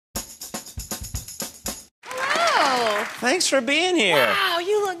Thanks for being here. Wow,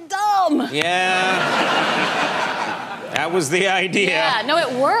 you look dumb. Yeah. That was the idea. Yeah, no,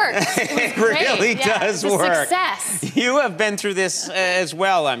 it works. It really does work. Success. You have been through this as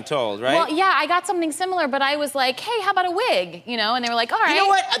well, I'm told, right? Well, yeah, I got something similar, but I was like, hey, how about a wig? You know, and they were like, all right. You know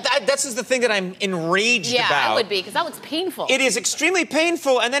what? This is the thing that I'm enraged about. Yeah, I would be, because that looks painful. It is extremely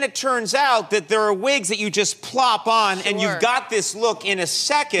painful, and then it turns out that there are wigs that you just plop on, and you've got this look in a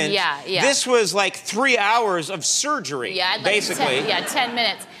second. Yeah. This was like 3 hours of surgery, basically. 10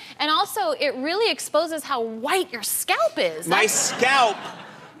 minutes. And also, it really exposes how white your scalp is. My scalp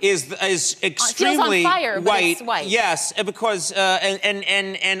is extremely on fire, white. But it's white. Yes, because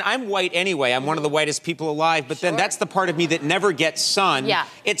and I'm white anyway. I'm one of the whitest people alive. But then that's the part of me that never gets sun. Yeah.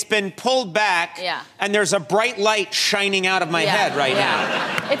 It's been pulled back. Yeah. And there's a bright light shining out of my head right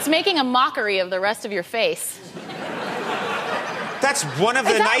now. It's making a mockery of the rest of your face. That's one of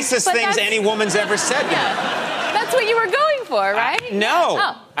the nicest things any woman's ever said to me. That's what you were going for, right? No.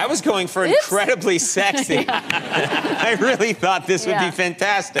 Oh. I was going for incredibly sexy. I really thought this would be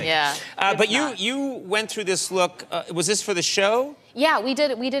fantastic. Yeah. But you went through this look. Was this for the show? Yeah, we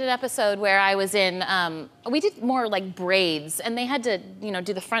did an episode where I was in. We did more like braids, and they had to,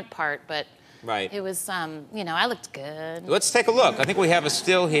 do the front part, but. Right. It was, I looked good. Let's take a look. I think we have a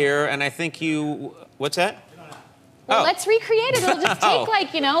still here, and I think you. What's that? Well, let's recreate it. It'll just take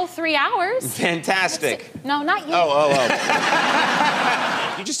 3 hours. Fantastic. No, not you.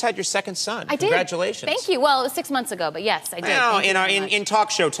 You just had your second son. I did. Congratulations. Thank you. Well, it was 6 months ago, but yes, I did. Now, in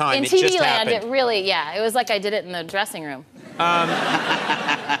talk show time, in it TV just land, happened. it really, it was like I did it in the dressing room.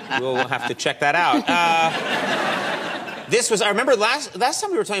 We'll have to check that out. This was, I remember last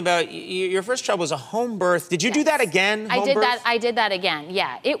time we were talking about your first job was a home birth. Did you do that again? I did that again.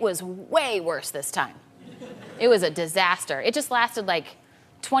 Yeah, it was way worse this time. It was a disaster. It just lasted like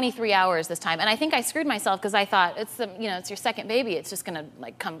 23 hours this time. And I think I screwed myself because I thought it's your second baby. It's just gonna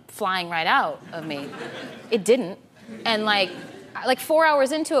come flying right out of me. It didn't. And like 4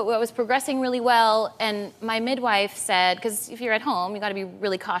 hours into it, I was progressing really well. And my midwife said, because if you're at home, you gotta be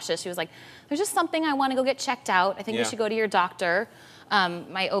really cautious. She was like, there's just something I wanna go get checked out. I think you should go to your doctor,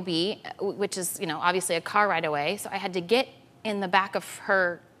 my OB, which is, obviously a car ride away. So I had to get in the back of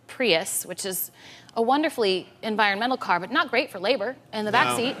her Prius, which is a wonderfully environmental car, but not great for labor in the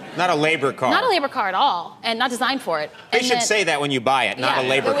back seat. Not a labor car. Not a labor car at all, and not designed for it. They should say that when you buy it, not a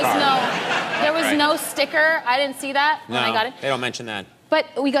labor car. There was no sticker. I didn't see that when I got it. They don't mention that. But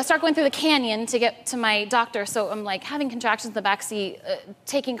we start going through the canyon to get to my doctor, so I'm like having contractions in the back seat,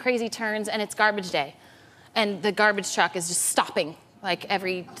 taking crazy turns, and it's garbage day. And the garbage truck is just stopping like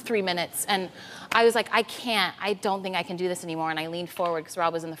every 3 minutes. And I was like, I don't think I can do this anymore. And I leaned forward because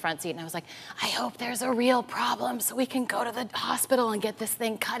Rob was in the front seat. And I was like, I hope there's a real problem so we can go to the hospital and get this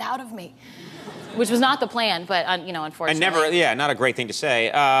thing cut out of me. Which was not the plan, but, unfortunately. And not a great thing to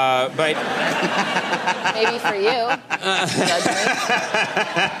say, but... Maybe for you. Judge me.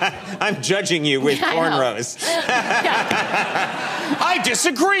 I'm judging you with cornrows. I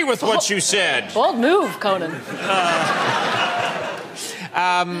disagree with what you said. Bold move, Conan.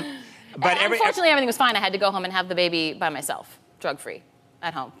 But unfortunately, everything was fine. I had to go home and have the baby by myself, drug-free,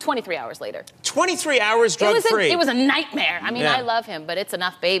 at home. 23 hours later. 23 hours drug-free? It was a nightmare. I mean, I love him, but it's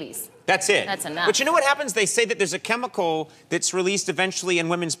enough babies. That's it. That's enough. But you know what happens? They say that there's a chemical that's released eventually in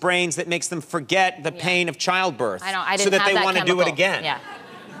women's brains that makes them forget the pain of childbirth. I know. I didn't so that have they want to do it again. Yeah.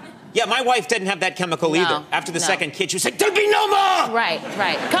 Yeah, my wife didn't have that chemical either. After the second kid, she was like, there'll be no more! Right.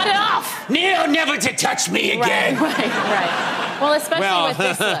 Cut it off! Never to touch me again! Right. Well, especially with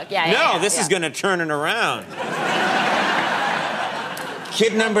this look. This is going to turn it around.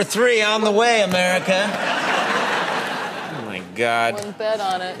 Kid number 3 on the way, America. Oh, my God. Wouldn't bet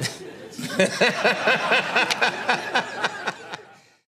on it.